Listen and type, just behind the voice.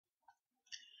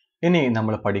ഇനി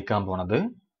നമ്മൾ പഠിക്കാൻ പോണത്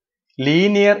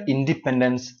linear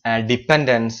independence,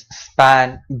 dependence, span,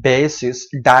 basis,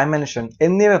 dimension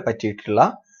എന്നിവയെ പറ്റിയിട്ടുള്ള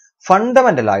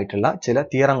ഫണ്ടമെന്റൽ ആയിട്ടുള്ള ചില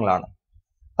തിയറങ്ങളാണ്.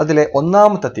 അതിലെ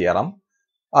ഒന്നാമത്തെ തിയറം,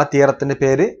 ആ തിയറത്തിന്റെ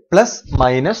പേര് പ്ലസ്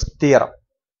മൈനസ് തിയറം.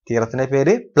 തിയറത്തിന്റെ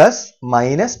പേര് പ്ലസ്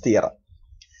മൈനസ് തിയറം.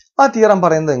 ആ തിയറം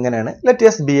പറയുന്നത് എങ്ങനെയാണ്? Let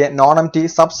us B A non empty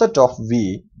subset of V.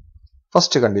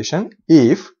 First condition,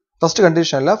 if first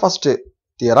condition അല്ല, first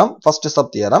theorem, first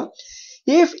sub theorem.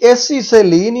 If S is a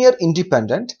linear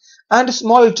independent and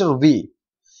small letter v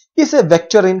is a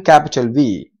vector in capital V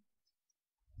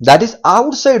that is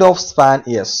outside of span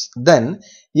S, then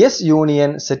S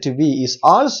union set V is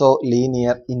also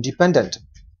linear independent.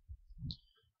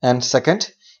 And second,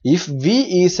 if V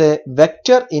is a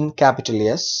vector in capital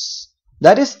S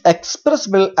that is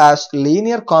expressible as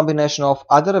linear combination of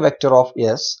other vector of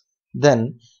S, then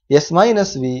S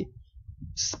minus V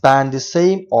span the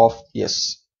same of S.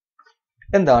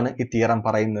 എന്താണ് ഈ theorem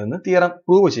പറയുന്നതെന്ന് theorem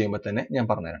prove ചെയ്യുമ്പോൾ തന്നെ ഞാൻ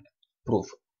പറഞ്ഞുതരാം.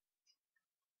 Proof.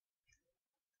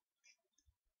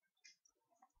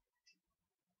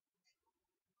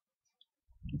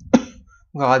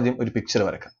 നമുക്ക് ആദ്യം ഒരു പിക്ചർ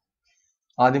വരക്കാം.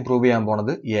 ആദ്യം പ്രൂവ് ചെയ്യാൻ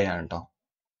പോണത് എ ആണ് കേട്ടോ.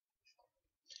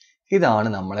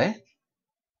 ഇതാണ് നമ്മളെ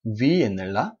വി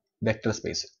എന്നുള്ള വെക്ടർ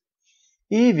സ്പേസ്.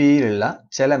 ഈ വിയിലുള്ള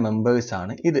ചില മെമ്പേഴ്സ്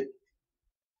ആണ് ഇത്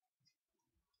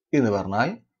എന്ന് പറഞ്ഞാൽ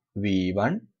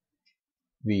V1,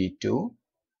 V2,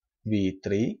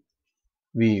 V3,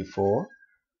 V4,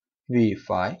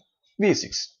 V5,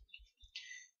 V6.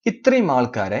 ഇത്രയും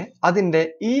ആൾക്കാരെ അതിന്റെ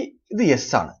ഇത് എസ്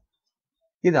ആണ്.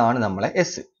 ഇതാണ് നമ്മളെ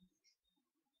എസ്.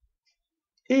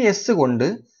 ഈ എസ് കൊണ്ട്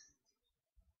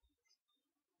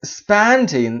സ്പാൻ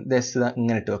ചെയ്യുന്ന എസ്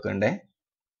ഇങ്ങനെ ഇട്ട് വെക്കണ്ടേ.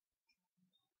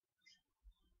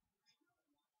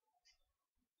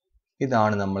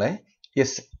 ഇതാണ് നമ്മളെ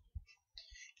എസ്.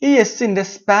 ഈ എസിന്റെ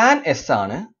സ്പാൻ എസ്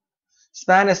ആണ്.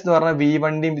 സ്പാൻ എസ് എന്ന് പറഞ്ഞാൽ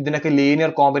V1ന്റെയും ഇതിനൊക്കെ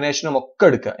ലീനിയർ കോമ്പിനേഷനും ഒക്കെ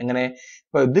എടുക്കുക. എങ്ങനെ?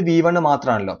 ഇപ്പൊ ഇത് V1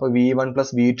 മാത്രമാണല്ലോ. അപ്പൊ V1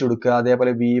 പ്ലസ് V2 എടുക്കുക.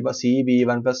 അതേപോലെ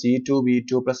CV1 plus C2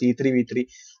 V2 plus C3 V3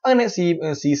 അങ്ങനെ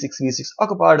C6 V6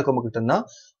 ഒക്കെ പാടെടുക്കുമ്പോൾ കിട്ടുന്ന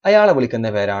അയാളെ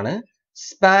വിളിക്കുന്ന പേരാണ്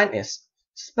സ്പാൻ എസ്.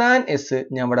 സ്പാൻ എസ്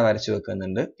ഞാൻ ഇവിടെ വരച്ചു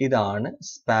വെക്കുന്നുണ്ട്. ഇതാണ്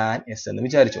സ്പാൻ എസ് എന്ന്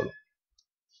വിചാരിച്ചോളൂ.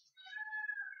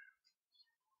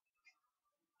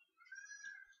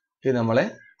 ഇത് നമ്മളെ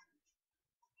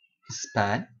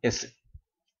സ്പാൻ എസ്.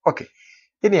 ഓക്കെ,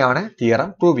 ഇനിയാണ് തിയറം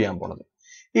പ്രൂവ് ചെയ്യാൻ പോണത്.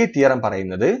 ഈ തിയറം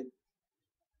പറയുന്നത്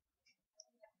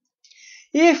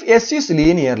if S is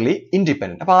linearly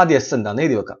independent. അപ്പൊ ആദ്യം എസ് എന്താന്ന്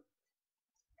എഴുതി വെക്കാം.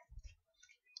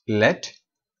 ലെറ്റ്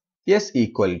എസ്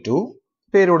ഈക്വൽ ടു,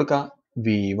 പേര് കൊടുക്കാം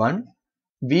V1.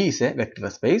 V is a vector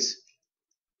space.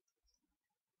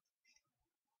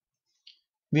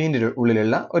 വിന്റെ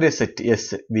ഉള്ളിലുള്ള ഒരു set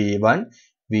S V1,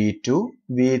 V2,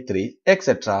 V3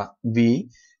 etcetera V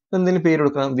എന്തെങ്കിലും പേര്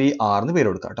കൊടുക്കണം. VR എന്ന് പേര്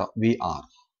കൊടുക്കാം കേട്ടോ. VR.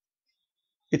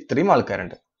 ഇത്രയും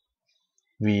ആൾക്കാരുണ്ട്.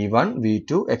 V1,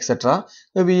 V2 etcetera.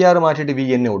 VR മാറ്റിയിട്ട്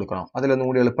VN കൊടുക്കണം. അതിലൊന്നും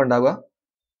കൂടി എളുപ്പം ഉണ്ടാവുക.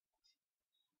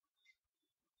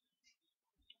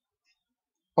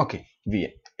 Okay,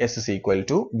 VN. S is equal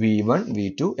to V1,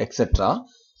 V2 etcetera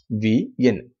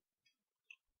VN.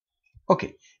 Okay,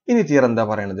 ഇനി തിയറം എന്താ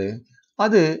പറയണത്?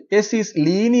 അത് S is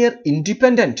linear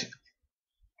independent.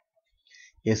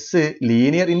 S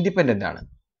linear independent ആണ്.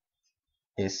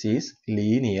 S is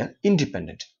linear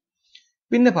independent.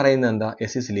 പിന്നെ പറയുന്നത് എന്താ?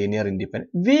 S is linear independent.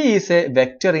 V is a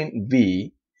vector in V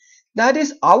that is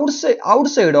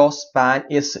outside of span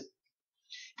S.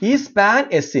 ഈ span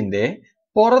S ന്റെ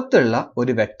പുറത്തുള്ള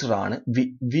ഒരു വെക്ടർ ആണ് V.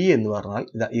 V എന്ന് പറഞ്ഞാൽ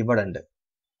ഇതാ ഇവിടെ ഉണ്ട്.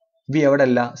 V എവിടെ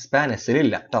അല്ല? സ്പാൻ S ൽ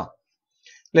ഇല്ല കേട്ടോ.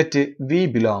 Let V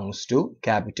belongs to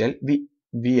capital V.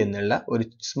 V എന്നുള്ള ഒരു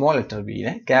സ്മോൾ ലെറ്റർ V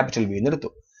നെ ക്യാപിറ്റൽ V എന്ന്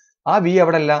എടുത്തു. ആ V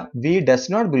എവിടെ അല്ല? V does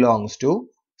not belongs to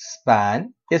span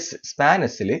S. Span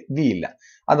S ൽ V ഇല്ല.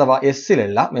 അഥവാ S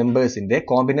ലുള്ള മെമ്പേഴ്സിന്റെ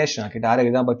കോമ്പിനേഷൻ ആക്കിയിട്ട് ആരെ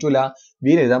എഴുതാൻ പറ്റൂല?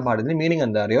 V എഴുതാൻ പാടില്ല. മീനിങ്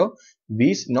എന്താ അറിയോ? V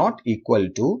is not equal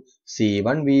to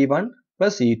C1 V1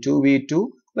 plus C2 V2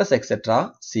 plus etcetera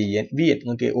CN VN.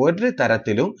 നിങ്ങൾക്ക് ഒരു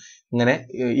തരത്തിലും ഇങ്ങനെ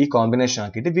ഈ കോമ്പിനേഷൻ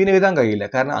ആക്കിയിട്ട് V എഴുതാൻ കഴിയില്ല.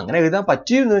 കാരണം അങ്ങനെ എഴുതാൻ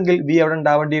പറ്റിയിരുന്നെങ്കിൽ V എവിടെ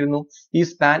ഉണ്ടാവേണ്ടിയിരുന്നു? ഈ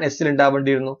സ്പാൻ S ൽ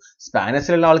ഉണ്ടാവേണ്ടിയിരുന്നു. സ്പാൻ S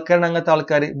ലുള്ള ആൾക്കാരാണ് അങ്ങനത്തെ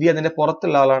ആൾക്കാർ. V അതിന്റെ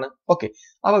പുറത്തുള്ള ആളാണ്. ഓക്കെ,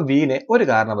 അപ്പൊ V നെ ഒരു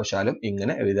കാരണവശാലും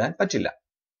ഇങ്ങനെ എഴുതാൻ പറ്റില്ല.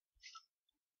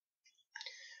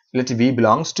 Let V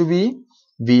belongs to V.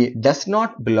 V does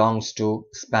not belongs to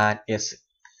span S.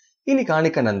 ഇനി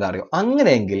കാണിക്കാൻ എന്താ അറിയോ?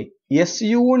 അങ്ങനെയെങ്കിൽ S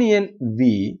union V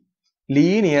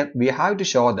linear, we have to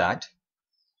show that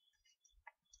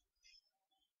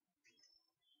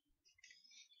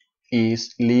is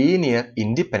linear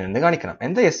independent കാണിക്കണം.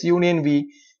 എന്താ S union V?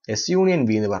 S union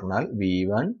V എന്ന് പറഞ്ഞാൽ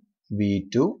V1,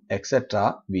 V2 etcetera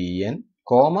VN,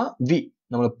 V.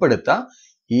 നമ്മൾ ഇപ്പോൾ എടുത്ത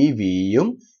ഈ V യും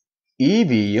ഈ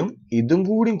വിയും ഇതും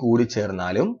കൂടി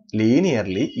ചേർന്നാലും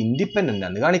ലീനിയർലി ഇൻഡിപെൻഡന്റ്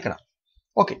ആണെന്ന് കാണിക്കണം.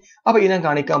 ഓക്കെ, അപ്പൊ ഇത് ഞാൻ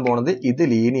കാണിക്കാൻ പോകുന്നത് ഇത്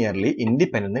ലീനിയർലി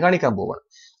ഇൻഡിപെൻഡന്റ് കാണിക്കാൻ പോവാണ്.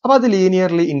 അപ്പൊ അത്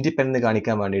ലീനിയർലി ഇൻഡിപെൻഡന്റ്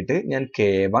കാണിക്കാൻ വേണ്ടിയിട്ട് ഞാൻ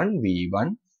k1 v1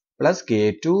 plus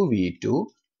k2 v2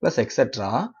 plus etcetera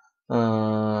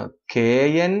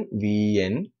kn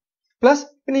vn plus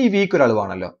പിന്നെ ഈ വിക്ക് ഒരാൾ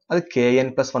വേണമല്ലോ, അത് kn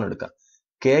പ്ലസ് 1 എടുക്കാം.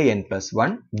 kn plus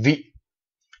 1 v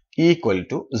equal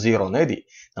to 0 എന്ന് എഴുതി.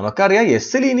 നമുക്കറിയാം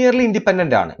എസ് ലീനിയർലി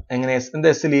ഇൻഡിപെൻഡന്റ് ആണ്. എങ്ങനെ എന്താ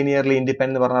എസ് ലീനിയർലി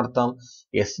ഇൻഡിപെൻഡന്റ് എന്ന് പറഞ്ഞ അർത്ഥം?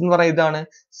 എസ് എന്ന് പറയുന്നത് ഇതാണ്,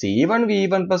 c1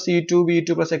 v1 plus c2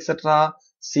 v2 plus etcetera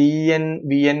cn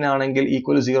vn ആണെങ്കിൽ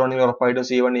ഈക്വൽ 0 ആണെങ്കിൽ ഉറപ്പായിട്ടും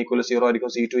c1 ഈക്വൽ 0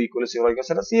 ആയിരിക്കും, c2 ഈക്വൽ 0 ആയിരിക്കും,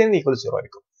 cn ഈക്വൽ 0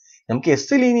 ആയിരിക്കും. നമുക്ക്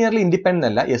എസ് ലീനിയർലി ഇൻഡിപെൻഡന്റ്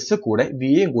അല്ല, എസ് കൂടെ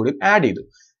വിയും കൂടി ആഡ് ചെയ്തു.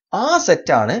 ആ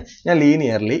സെറ്റാണ് ഞാൻ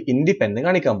ലീനിയർലി ഇൻഡിപെൻഡന്റ്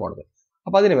കാണിക്കാൻ പോകുന്നത്.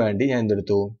 അപ്പൊ അതിനു വേണ്ടി ഞാൻ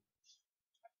എന്തെടുത്തു,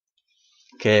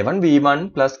 k1 v1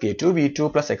 plus k2 v2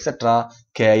 plus etc.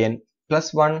 kn plus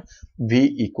 1 v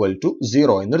equal to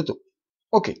 0 എന്നെടുത്തു.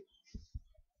 Okay,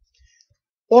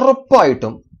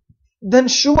 ഉറപ്പായിട്ടും then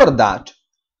sure that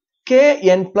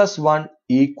kn plus 1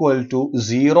 equal to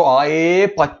 0 ആയേ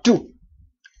പറ്റൂ.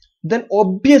 then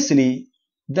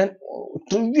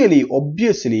trivially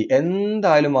obviously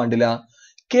എന്തായാലും വേണ്ടില്ല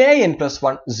kn plus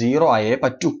 1 0 ആയേ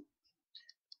പറ്റൂ.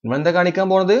 നമ്മൾ എന്താ കാണിക്കാൻ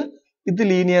പോകുന്നത്? ഇത്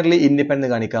ലീനിയർലി ഇൻഡിപെൻഡന്റ്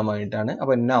കാണിക്കാൻ വേണ്ടിയിട്ടാണ്.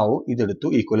 അപ്പൊ now ഇതെടുത്തു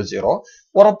ഈക്വൽ 0.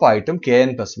 ഉറപ്പായിട്ടും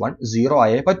kn plus 1 0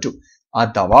 ആയേ പറ്റൂ.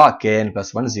 അഥവാ kn plus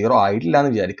 1 0 ആയിട്ടില്ല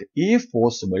എന്ന് വിചാരിക്കുക. if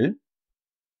possible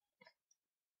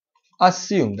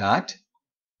assume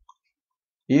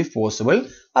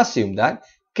that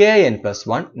kn plus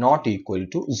 1 not equal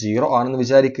to 0 ആണെന്ന്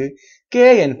വിചാരിക്കുക.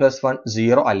 kn plus 1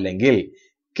 0 അല്ലെങ്കിൽ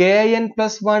kn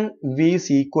plus 1 v is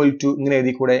equal to ഇങ്ങനെ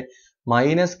എഴുതിക്കൂടെ,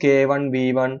 minus k1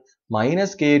 v1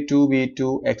 minus k2 v2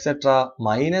 etc.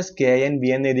 minus kn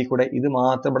vn എഴുതിക്കൂടെ. ഇത്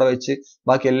മാത്രം ഇവിടെ വെച്ച്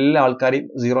ബാക്കി എല്ലാ ആൾക്കാരെയും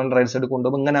 0 റൈറ്റ് സൈഡ്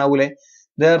കൊണ്ടുപോകുമ്പോൾ ഇങ്ങനെ ആവൂലേ.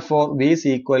 therefore v is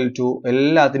equal to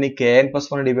എല്ലാത്തിനെയും kn plus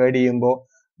 1 ഡിവൈഡ് ചെയ്യുമ്പോൾ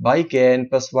by kn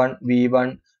plus 1 v1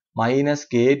 minus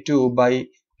k2 by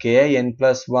kn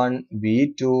plus 1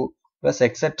 v2 plus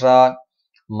etc.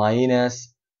 minus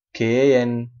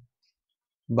kn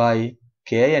by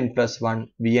kn plus 1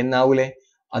 vn ആവൂലേ.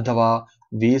 അഥവാ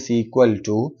v is equal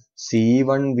to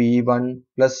c1 v1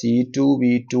 plus c2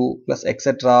 v2 plus etc.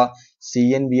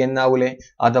 cn vn ആവൂലേ.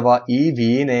 അഥവാ ഈ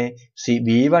vനെ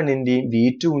v1 ന്റെയും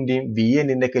v2 ന്റെയും vn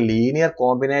ന്റെ ഒക്കെ linear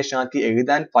combination ആക്കി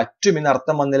എഴുതാൻ പറ്റുമെന്ന്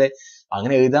അർത്ഥം വന്നില്ലേ.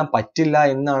 അങ്ങനെ എഴുതാൻ പറ്റില്ല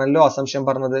എന്നാണല്ലോ അസംഷൻ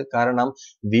പറഞ്ഞത്. കാരണം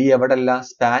v എവിടെയല്ല,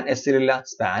 സ്പാൻ എസിലില്ല.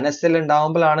 സ്പാൻ എസിൽ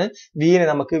ഉണ്ടാവുമ്പോഴാണ് vനെ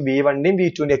നമുക്ക് v1 ന്റെയും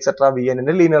v2 ന്റെയും എക്സെട്ര vn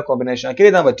ന്റെ ലീനിയർ കോമ്പിനേഷൻ ആക്കി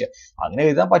എഴുതാൻ പറ്റുക. അങ്ങനെ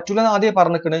എഴുതാൻ പറ്റില്ല എന്ന് ആദ്യം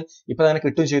പറഞ്ഞിരിക്കണ്, ഇപ്പൊ അങ്ങനെ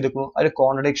കിട്ടും ചെയ്തിരിക്കുന്നു. ഒരു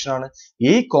കോൺട്രഡിക്ഷൻ ആണ്.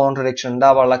 ഈ കോൺട്രഡിക്ഷൻ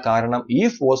ഉണ്ടാവാനുള്ള കാരണം ഈ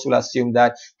forceful assume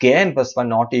that kn plus 1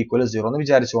 not equal to 0 എന്ന്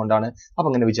വിചാരിച്ചുകൊണ്ടാണ്. അപ്പൊ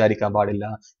അങ്ങനെ വിചാരിക്കാൻ പാടില്ല.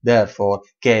 therefore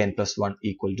kn plus 1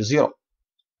 equal to 0.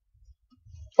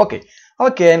 Okay, അപ്പൊ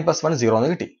kn plus 1 0 എന്ന്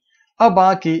കിട്ടി. അപ്പൊ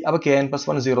kn plus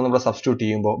 1 0 നമ്മൾ സബ്സ്റ്റിറ്റ്യൂട്ട്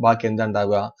ചെയ്യുമ്പോൾ ബാക്കി എന്താ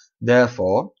ഉണ്ടാവുക?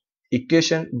 therefore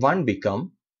equation 1 become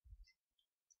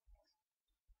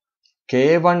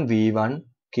k1 v1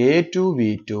 k2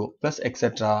 v2 plus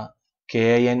etc.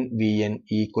 kn vn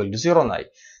equal to 0 എന്നായി.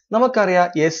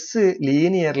 നമുക്കറിയാം എസ്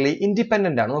ലീനിയർലി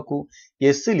ഇൻഡിപെൻഡന്റ് ആണ്. നോക്കൂ,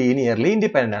 എസ് ലീനിയർലി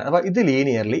ഇൻഡിപെൻഡന്റ് ആണ്. അപ്പൊ ഇത്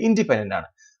ലീനിയർലി ഇൻഡിപെൻഡന്റ് ആണ്.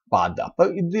 അപ്പൊ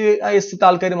ഇത് എസ്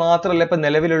ആൾക്കാർ മാത്രമല്ല ഇപ്പൊ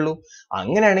നിലവിലുള്ളൂ.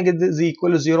 അങ്ങനെയാണെങ്കിൽ ഇത്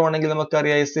ഈക്വൽ 0 ആണെങ്കിൽ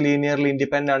നമുക്കറിയാം എസ് ലീനിയർലി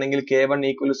ഇൻഡിപെൻഡന്റ് ആണെങ്കിൽ k1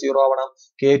 ഈക്വൽ 0 ആവണം,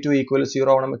 k2 ഈക്വൽ 0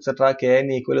 ആവണം, എക്സെട്ര kn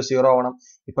ഈക്വൽ 0 ആവണം.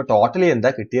 ഇപ്പൊ ടോട്ടലി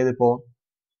എന്താ കിട്ടിയത്? ഇപ്പൊ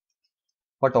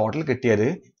ടോട്ടൽ കിട്ടിയത്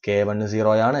k1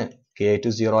 0 ആണ്,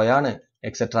 k2 0 ആണ്,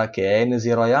 എക്സെട്ര kn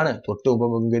 0 ആണ്. തൊട്ട്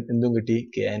മുമ്പ് എന്തും കിട്ടി,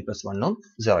 kn plus 1 ഉം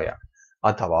 0 ആണ്.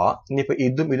 അഥവാ ഇനിയിപ്പോ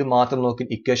ഇത് മാത്രം നോക്കി,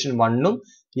 ഇക്വേഷൻ 1 ഉം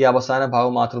ഈ അവസാന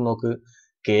ഭാഗം മാത്രം നോക്ക്.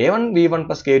 k1 v1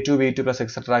 plus k2 v2 plus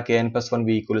etc. kn plus 1 v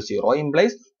equal to 0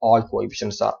 implies all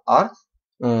coefficients are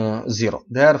 0.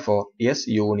 Therefore S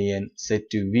union set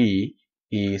to V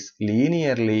is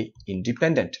linearly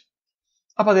independent.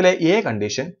 അപ്പൊ അതിലെ A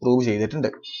കണ്ടീഷൻ പ്രൂവ് ചെയ്തിട്ടുണ്ട്.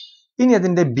 ഇനി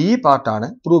അതിന്റെ B പാർട്ടാണ്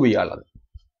പ്രൂവ് ചെയ്യാനുള്ളത്.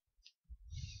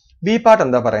 B പാർട്ട്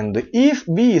എന്താ പറയുന്നത്? if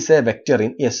V is a vector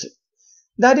in S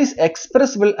that is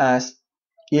expressible as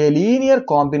a linear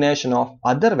combination of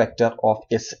other vector of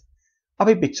S.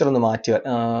 അപ്പൊ ഈ പിക്ചർ ഒന്ന് മാറ്റി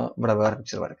ഇവിടെ വേറെ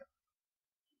പിക്ചർ വരയ്ക്കാം.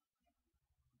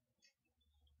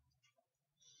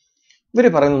 ഇവര്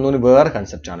പറയുന്ന വേറെ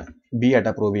കൺസെപ്റ്റ് ആണ് ബി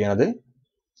ആയിട്ട് പ്രൂവ് ചെയ്യണത്.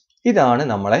 ഇതാണ്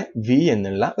നമ്മളെ വി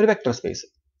എന്നുള്ള ഒരു വെക്ടർ സ്പേസ്.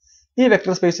 ഈ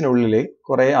വെക്ടർ സ്പേസിനുള്ളിൽ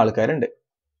കുറെ ആൾക്കാരുണ്ട്.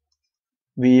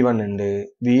 v1 ഉണ്ട്,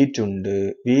 v2 ഉണ്ട്,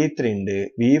 v3 ഉണ്ട്,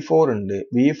 v4 ഉണ്ട്,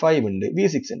 v5 ഉണ്ട്,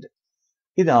 v6 ഉണ്ട്.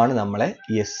 ഇതാണ് നമ്മളെ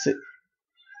എസ്.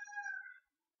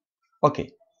 ഓക്കെ,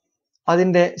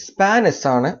 അതിന്റെ സ്പാൻ എസ്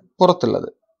ആണ് പുറത്തുള്ളത്,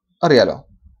 അറിയാലോ.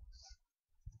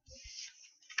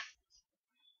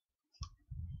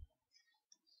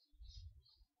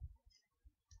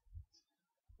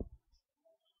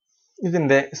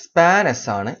 ഇതിന്റെ സ്പാൻ എസ്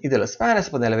ആണ് ഇതിൽ. സ്പാൻ എസ്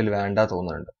ഇപ്പോൾ നിലവിൽ വേണ്ട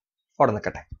തോന്നുന്നുണ്ട്. അവിടെ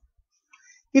നിൽക്കട്ടെ.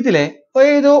 ഇതിലെ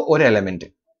ഏതോ ഒരു എലമെന്റ്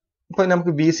ഇപ്പൊ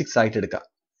നമുക്ക് V6 ആയിട്ട് എടുക്കാം.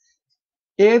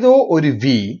 ഏതോ ഒരു V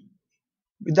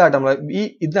ഇതാണ് നമ്മൾ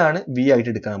ഇതാണ് V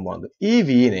ആയിട്ട് എടുക്കാൻ പോകുന്നത്. ഈ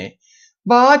Vനെ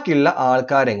ബാക്കിയുള്ള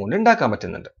ആൾക്കാരെയും കൊണ്ട് ഉണ്ടാക്കാൻ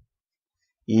പറ്റുന്നുണ്ട്.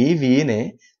 ഈ Vനെ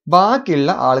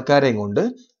ബാക്കിയുള്ള ആൾക്കാരെയും കൊണ്ട്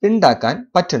ഉണ്ടാക്കാൻ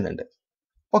പറ്റുന്നുണ്ട്.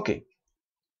 ഓക്കെ,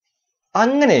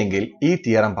 അങ്ങനെയെങ്കിൽ ഈ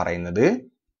തിയറം പറയുന്നത്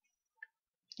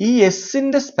ഈ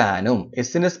എസിന്റെ സ്പാനും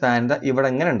ഇവിടെ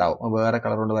എങ്ങനെ ഉണ്ടാവും? വേറെ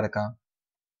കളർ കൊണ്ട് വരക്കാം.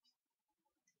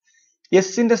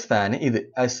 എസിന്റെ സ്പാൻ ഇത്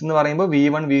എസ് എന്ന് പറയുമ്പോൾ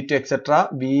V1 V2 എക്സെട്ര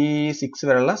V6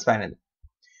 വരെയുള്ള സ്പാൻ ഇത്.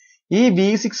 ഈ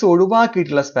V6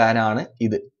 ഒഴിവാക്കിയിട്ടുള്ള സ്പാൻ ആണ്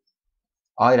ഇത്.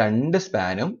 ആ രണ്ട്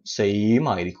സ്പാനും സെയിം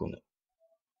ആയിരിക്കുന്നു.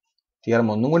 തിയറം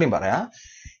ഒന്നും കൂടി പറയാം.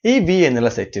 ഈ V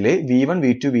എന്നുള്ള സെറ്റില് V1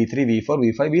 V2 V3 V4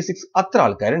 V5 V6 അത്ര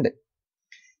ആൾക്കാരുണ്ട്.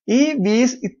 ഈ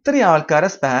ഇത്ര ആൾക്കാരെ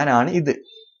സ്പാൻ ആണ് ഇത്.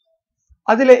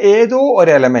 അതിലെ ഏതോ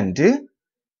ഒരു എലമെന്റ്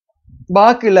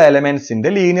ബാക്കിയുള്ള എലമെന്റ്സിന്റെ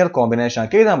ലീനിയർ കോമ്പിനേഷൻ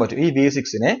ആക്കി എഴുതാൻ പറ്റും. ഈ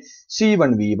V6നെ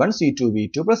C1 V1 C2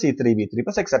 V2 C3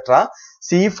 V3 etcetera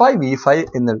C5 V5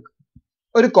 എന്ന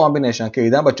ഒരു കോമ്പിനേഷൻ ആക്കി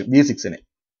എഴുതാൻ പറ്റും V6നെ.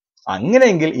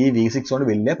 അങ്ങനെയെങ്കിൽ ഈ V6 കൊണ്ട്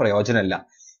വലിയ പ്രയോജനമില്ല.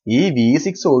 ഈ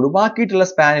V6 ഒഴിവാക്കിയിട്ടുള്ള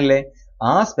സ്പാനിലെ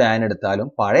ആ സ്പാൻ എടുത്താലും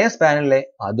പഴയ സ്പാനിലെ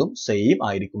അതും സെയിം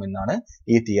ആയിരിക്കുമെന്നാണ്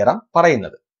ഈ തിയറം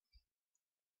പറയുന്നത്.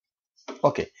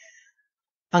 ഓക്കെ,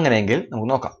 അങ്ങനെയെങ്കിൽ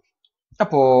നമുക്ക് നോക്കാം.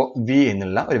 അപ്പോ V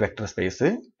എന്നുള്ള ഒരു vector space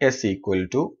S equal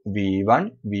to V1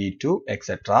 V2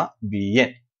 etcetera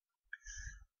Vn.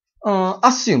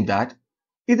 Assume that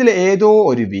ഇതിലെ ഏതോ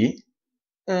ഒരു V,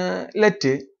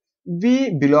 let V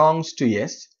belongs to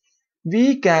S, V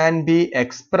can be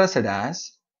expressed as,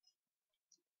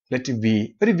 let V,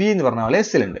 ഒരു V എന്ന് പറഞ്ഞാൽ S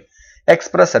ലുണ്ട്,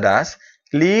 expressed as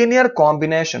linear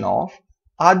combination of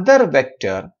other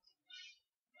vector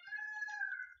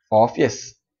of S.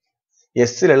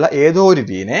 എസ്സിലുള്ള ഏതോ ഒരു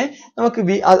Vനെ നമുക്ക്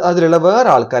അതിലുള്ള വേറെ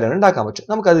ആൾക്കാരാണ് ഉണ്ടാക്കാൻ പറ്റും.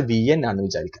 നമുക്കത് Vn ആണ്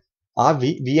വിചാരിക്കാം. ആ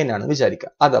Vn ആണ്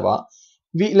വിചാരിക്കാം. അഥവാ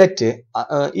let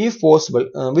if possible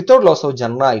without loss of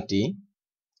generality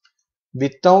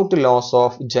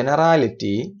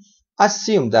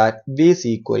assume that V is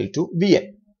equal to Vn.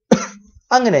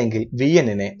 അങ്ങനെയെങ്കിൽ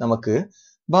Vn-നെ നമുക്ക്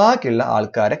ബാക്കിയുള്ള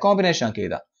ആൾക്കാരെ കോമ്പിനേഷൻ ആക്കി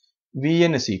എഴുതാം.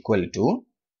 Vn is equal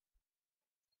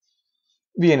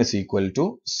to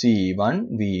C1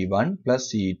 V1 plus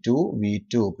C2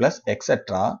 V2 plus etc.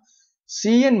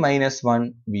 Cn minus 1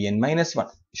 Vn minus 1.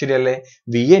 ശരിയല്ലേ?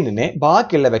 Vn-നെ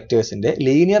ബാക്കിയുള്ള വെക്ടേഴ്സിന്റെ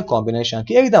ലീനിയർ കോമ്പിനേഷൻ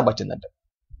ആക്കി എഴുതാൻ പറ്റുന്നുണ്ട്.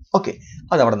 ഓക്കെ,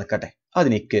 അത് അവിടെ നിൽക്കട്ടെ.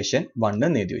 അതിന് ഇക്വേഷൻ 1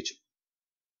 എന്ന് എഴുതി വെച്ചു.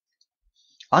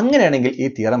 അങ്ങനെയാണെങ്കിൽ ഈ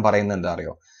തിയറം പറയുന്നത് എന്താ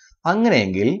അറിയോ?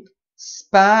 അങ്ങനെയെങ്കിൽ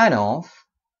span of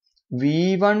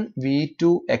V1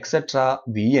 V2 etcetera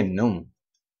Vn-ഉം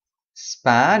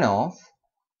span of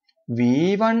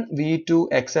V1 V2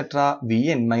 etcetera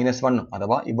Vn minus 1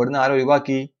 അഥവാ ഇവിടുന്ന് ആരോ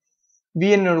ഒഴിവാക്കി?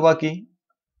 Vn ഒഴിവാക്കി.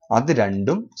 അത്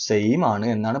രണ്ടും സെയിം ആണ്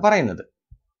എന്നാണ് പറയുന്നത്.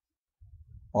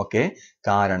 ഓക്കെ,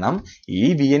 കാരണം ഈ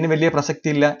Vn വലിയ പ്രസക്തി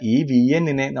ഇല്ല. ഈ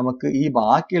Vn-നെ നമുക്ക് ഈ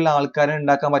ബാക്കിയുള്ള ആൾക്കാരെ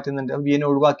ഉണ്ടാക്കാൻ പറ്റുന്നുണ്ട്. Vn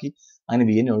ഒഴിവാക്കി. അങ്ങനെ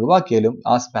Vn ഒഴിവാക്കിയാലും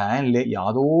ആ സ്പാനിൽ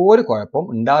യാതൊരു കുഴപ്പവും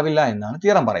ഉണ്ടാവില്ല എന്നാണ്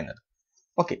തിയറം പറയുന്നത്.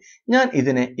 ഓക്കെ, ഞാൻ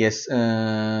ഇതിനെ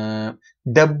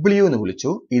W എന്ന്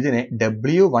വിളിച്ചു, ഇതിനെ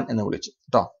W1 എന്ന് വിളിച്ചു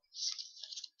കേട്ടോ.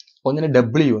 ഒന്നിനെ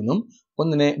W എന്നും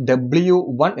ഒന്നിനെ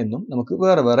W1 എന്നും നമുക്ക്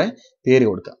വേറെ വേറെ പേര്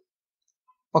കൊടുക്കാം.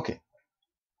 ഓക്കെ,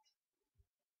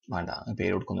 വേണ്ട,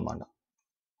 പേര് കൊടുക്കൊന്നും വേണ്ട.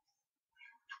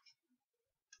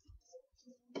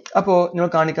 അപ്പോ നമ്മൾ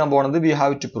കാണിക്കാൻ പോകുന്നത് we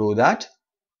have to prove that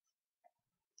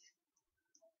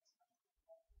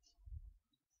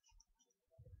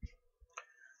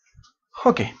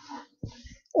okay,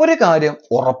 ഒരു കാര്യം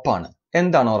ഉറപ്പാണ്.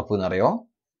 എന്താണ് ഉറപ്പ് എന്നറിയോ?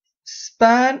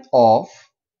 Span of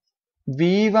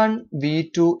V1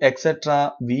 V2 etcetera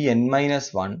Vn minus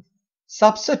 1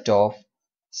 subset of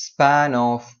span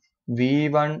of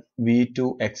V1 V2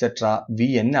 etcetera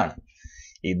Vn ആണ്.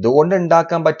 ഇതുകൊണ്ട്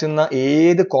ഉണ്ടാക്കാൻ പറ്റുന്ന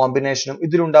ഏത് കോമ്പിനേഷനും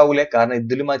ഇതിലുണ്ടാവൂലേ? കാരണം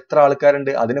ഇതിലും എത്ര ആൾക്കാരുണ്ട്,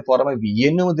 അതിന് പുറമെ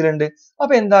Vn-ഉം ഇതിലുണ്ട്.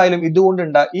 അപ്പൊ എന്തായാലും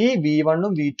ഇതുകൊണ്ട് ഈ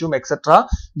V1-ഉം V2-ഉം എക്സെട്ര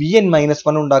Vn മൈനസ്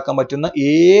 1 ഉണ്ടാക്കാൻ പറ്റുന്ന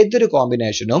ഏതൊരു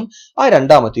കോമ്പിനേഷനും ആ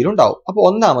രണ്ടാമത്തേലും ഉണ്ടാവും. അപ്പൊ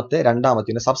ഒന്നാമത്തെ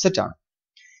രണ്ടാമത്തിന്റെ സബ്സെറ്റ് ആണ്.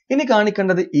 ഇനി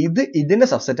കാണിക്കേണ്ടത് ഇതിന്റെ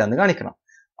സബ്സെറ്റ് ആണെന്ന് കാണിക്കണം.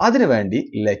 അതിനുവേണ്ടി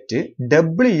let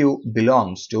W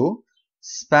belongs to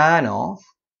span of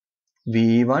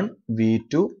V1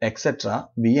 V2 etcetera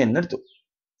Vn എടുത്തു.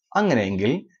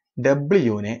 അങ്ങനെയെങ്കിൽ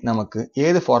W-നെ നമുക്ക്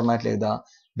ഏത് ഫോർമാറ്റിൽ എഴുതാം?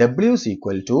 W is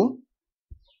equal to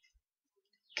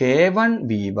K1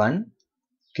 V1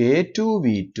 K2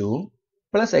 V2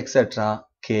 plus etc.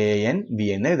 Kn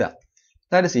Vn എഴുതാം.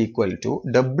 That is equal to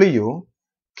W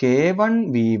K1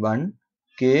 V1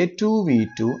 K2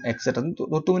 V2 etc.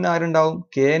 തൊട്ടു മുന്നേ ആരുണ്ടാവും?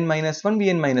 Kn minus 1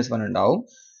 Vn minus 1 ഉണ്ടാവും.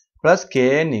 പ്ലസ്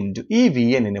kn ഇൻറ്റു ഈ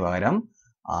vn പകരം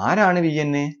ആരാണ്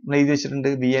vn നമ്മൾ എഴുതി വെച്ചിട്ടുണ്ട്.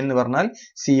 vn എന്ന് പറഞ്ഞാൽ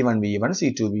c1 v1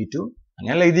 c2 v2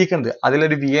 അങ്ങനെ എഴുതിയിട്ടുണ്ട്.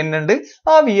 അതിലൊരു vn ഉണ്ട്.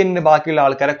 ആ vn ബാക്കിയുള്ള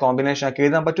ആൾക്കാരെ കോമ്പിനേഷൻ ആക്കി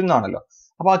എഴുതാൻ പറ്റുന്നതാണല്ലോ.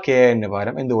 അപ്പൊ ആ kn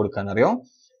പകരം എന്ത് കൊടുക്കാന്നറിയോ,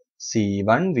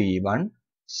 c1 v1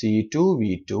 c2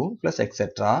 v2 plus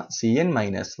etc cn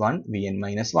minus 1 vn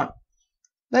minus 1.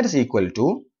 That is equal to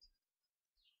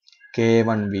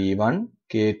k1 v1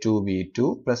 k2 v2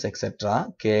 plus etc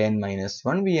kn minus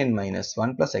 1 vn minus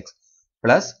 1 plus x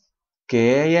plus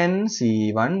kn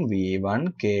c1 v1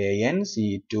 kn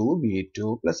c2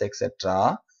 v2 plus etc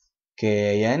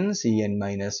kn cn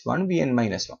minus 1 vn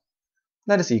minus 1.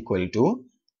 That is equal to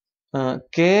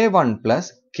k1 plus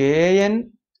kn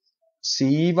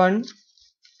c1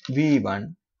 v1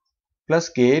 plus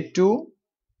k2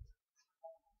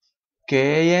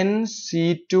 kn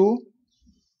c2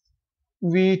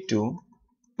 v2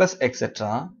 plus etc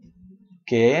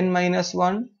kn minus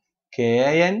 1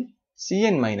 kn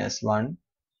cn minus 1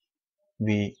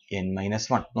 vn minus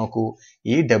 1. നോക്കൂ,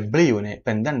 ഈ w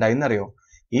ഇപ്പൊ എന്താ ഉണ്ടായെന്നറിയോ,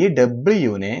 ഈ w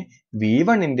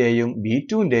v1 ന്റെയും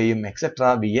v2 ന്റെയും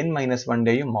etcetera vn minus 1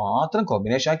 ന്റെയും മാത്രം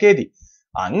combination ആക്കി എഴുതി.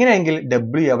 അങ്ങനെയെങ്കിൽ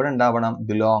w എവിടെ ഉണ്ടാവണം,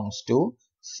 belongs to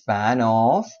span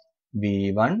of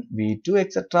v1 v2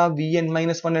 etc vn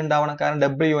minus 1 ഉണ്ടാവണം. കാരണം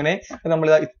w നമ്മൾ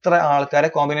ഇത്ര ആൾക്കാരെ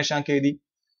കോമ്പിനേഷൻ ആക്കി എഴുതി.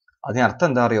 അതിനർത്ഥം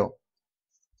എന്താ അറിയോ,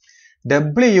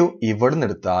 w ഇവിടുന്ന്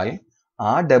എടുത്താൽ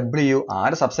ആ w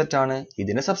ആരുടെ സബ്സെറ്റ് ആണ്,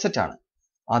 ഇതിന്റെ സബ്സെറ്റ് ആണ്.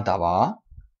 അഥവാ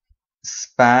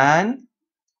span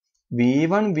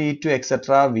v1 v2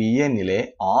 etc vn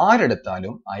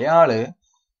ആരെടുത്താലും അയാള്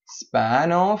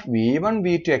span of v1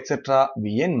 v2 etc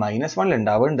vn minus 1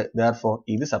 ഉണ്ടാവുന്നുണ്ട്. therefore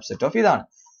ഇത് സബ്സെറ്റ് ഓഫ് ഇതാണ്.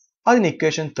 അതിന്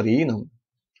ഇക്വേഷൻ 3 നും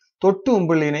തൊട്ടു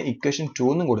മുമ്പുള്ളതിനെ ഇക്വേഷൻ 2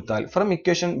 നും കൊടുത്താൽ ഫ്രം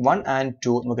ഇക്വേഷൻ 1 and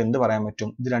 2 നമുക്ക് എന്ത് പറയാൻ പറ്റും,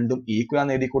 ഇത് രണ്ടും ഈക്വൽ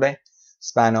ആണെന്ന് എഴുതി കൂടെ.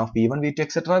 span of v1 v2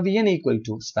 etc vn equal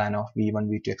to span of v1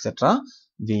 v2 etc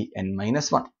vn minus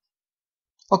 1.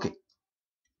 okay.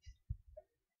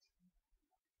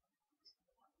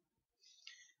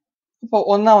 അപ്പോൾ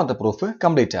ഒന്നാമത്തെ പ്രൂഫ്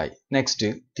കംപ്ലീറ്റ് ആയി. Next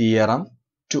theorem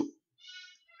 2.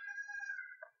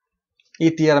 ഈ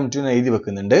തിയറം 2 എഴുതി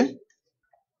വെക്കുന്നുണ്ട്.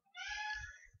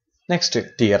 നെക്സ്റ്റ്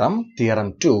തിയറം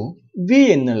 2 v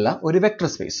എന്നുള്ള ഒരു വെക്ടർ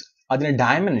സ്പേസ്, അതിന്റെ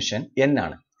ഡയമെൻഷൻ n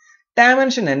ആണ്.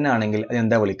 ഡയമെൻഷൻ n ആണെങ്കിൽ അത്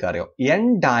എന്താ വിളിക്കുക അറിയോ, n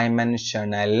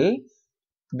ഡയമെൻഷണൽ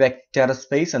വെക്ടർ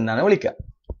സ്പേസ് എന്നാണ് വിളിക്കുക.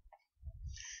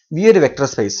 v ഒരു vector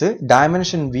space,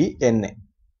 dimension v n.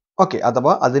 Okay,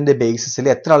 അഥവാ അതിന്റെ ബേസിസിൽ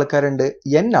എത്ര ആൾക്കാരുണ്ട്,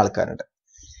 n ആൾക്കാരുണ്ട്.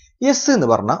 s എന്ന്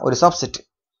പറഞ്ഞ ഒരു സബ്സെറ്റ്,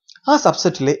 ആ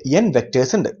സബ്സെറ്റിൽ n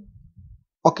വെക്ടേഴ്സ് ഉണ്ട്.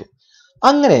 ഓക്കെ,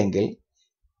 അങ്ങനെയെങ്കിൽ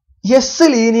എസ്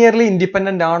ലീനിയർലി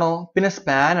ഇൻഡിപെൻഡന്റ് ആണോ പിന്നെ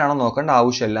സ്പാൻ ആണോ നോക്കേണ്ട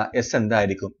ആവശ്യമില്ല. എസ്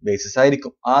എന്തായിരിക്കും, ബേസിസ്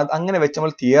ആയിരിക്കും. അങ്ങനെ വെച്ച്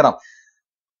നമ്മൾ തിയറം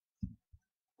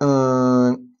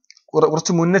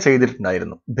കുറച്ച് മുന്നേ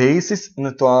ചെയ്തിട്ടുണ്ടായിരുന്നു. ബേസിസ്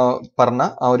എന്ന് പറഞ്ഞ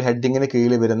ആ ഒരു ഹെഡിങ്ങിന്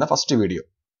കീഴിൽ വരുന്ന ഫസ്റ്റ് വീഡിയോ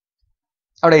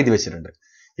അവിടെ എഴുതി വെച്ചിട്ടുണ്ട്.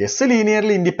 എസ്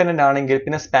ലീനിയർലി ഇൻഡിപെൻഡന്റ് ആണെങ്കിൽ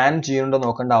പിന്നെ സ്പാൻ ചെയ്യുന്നുണ്ടോ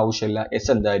നോക്കേണ്ട ആവശ്യമില്ല. എസ്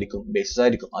എന്തായിരിക്കും, ബേസിസ്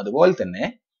ആയിരിക്കും. അതുപോലെ തന്നെ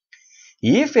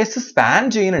ഈ എസ്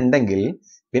സ്പാൻ ചെയ്യുന്നുണ്ടെങ്കിൽ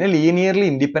പിന്നെ ലീനിയർലി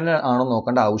ഇൻഡിപെൻഡന്റ് ആണോ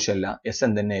നോക്കേണ്ട ആവശ്യമില്ല. എസ്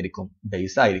എന്ത് തന്നെ ആയിരിക്കും,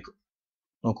 ബേസ് ആയിരിക്കും.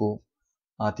 നോക്കൂ,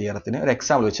 ആ തിയറത്തിന് ഒരു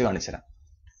എക്സാമ്പിൾ വെച്ച് കാണിച്ചുതരാം.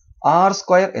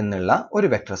 r² എന്നുള്ള ഒരു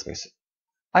വെക്ടർ സ്പേസ്,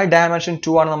 അത് ഡയമെൻഷൻ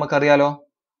 2 ആണ് നമുക്കറിയാലോ.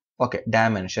 ഓക്കെ,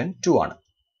 ഡയമെൻഷൻ 2 ആണ്.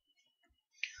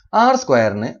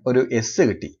 r² ഒരു എസ്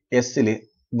കിട്ടി. എസ്സില്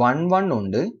 1 1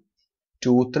 ഉണ്ട്,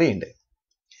 2 3 ഉണ്ട്.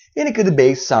 എനിക്കിത്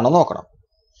ബേസ് ആണോ നോക്കണം.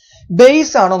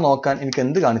 ബേസ് ആണോ നോക്കാൻ എനിക്ക്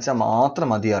എന്ത് കാണിച്ചാൽ മാത്രം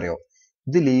മതി അറിയോ,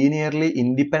 ഇത് ലീനിയർലി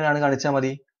ഇൻഡിപെൻഡന്റ് ആണ് കാണിച്ചാൽ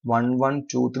മതി. 1 1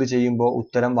 2 3 ചെയ്യുമ്പോൾ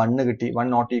ഉത്തരം 1 കിട്ടി. 1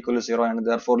 നോട്ട് ഈക്വൽ ടു 0 ആണ്.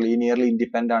 therefore ലീനിയർലി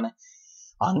ഇൻഡിപെൻഡന്റ് ആണ്.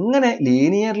 അങ്ങനെ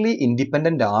ലീനിയർലി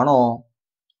ഇൻഡിപെൻഡന്റ് ആണോ,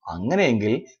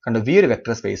 അങ്ങനെയെങ്കിൽ കണ്ടോ, v ഒരു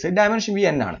vector space, dimension v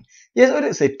n ആണ്. ഒരു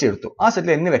സെറ്റ് എടുത്തു, ആ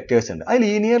സെറ്റിൽ n വെക്ടേഴ്സ് ഉണ്ട്. അത്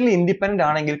ലീനിയർലി ഇൻഡിപെൻഡന്റ്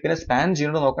ആണെങ്കിൽ പിന്നെ സ്പാൻ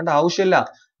ചെയ്യണോ നോക്കേണ്ട ആവശ്യമില്ല.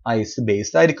 ആ എസ്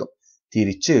ബേസ് ആയിരിക്കും.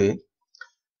 തിരിച്ച്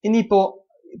ഇനിയിപ്പോ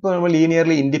നമ്മൾ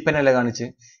ലീനിയർലി ഇൻഡിപെൻഡന്റ് അല്ല കാണിച്ച്,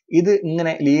 ഇത്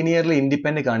ഇങ്ങനെ ലീനിയർലി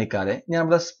ഇൻഡിപെൻഡന്റ് കാണിക്കാതെ ഞാൻ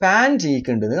ഇവിടെ സ്പാൻ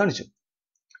ചെയ്യിക്കേണ്ടത് കാണിച്ചു.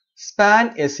 Span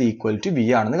S equal to V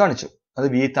ആണെന്ന് കാണിച്ചു. അത്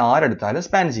വി ആരെടുത്താലും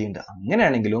സ്പാൻ ചെയ്യേണ്ടത്.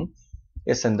 അങ്ങനെയാണെങ്കിലും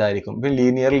എസ് എന്തായിരിക്കും, ഇപ്പൊ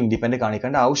ലീനിയർലി ഇൻഡിപെൻഡന്റ്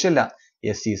കാണിക്കേണ്ട ആവശ്യമില്ല.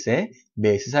 എസ് ഈസ് എ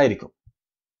ബേസിസ് ആയിരിക്കും.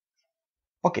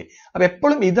 ഓക്കെ, അപ്പൊ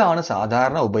എപ്പോഴും ഇതാണ്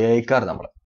സാധാരണ ഉപയോഗിക്കാറ് നമ്മൾ.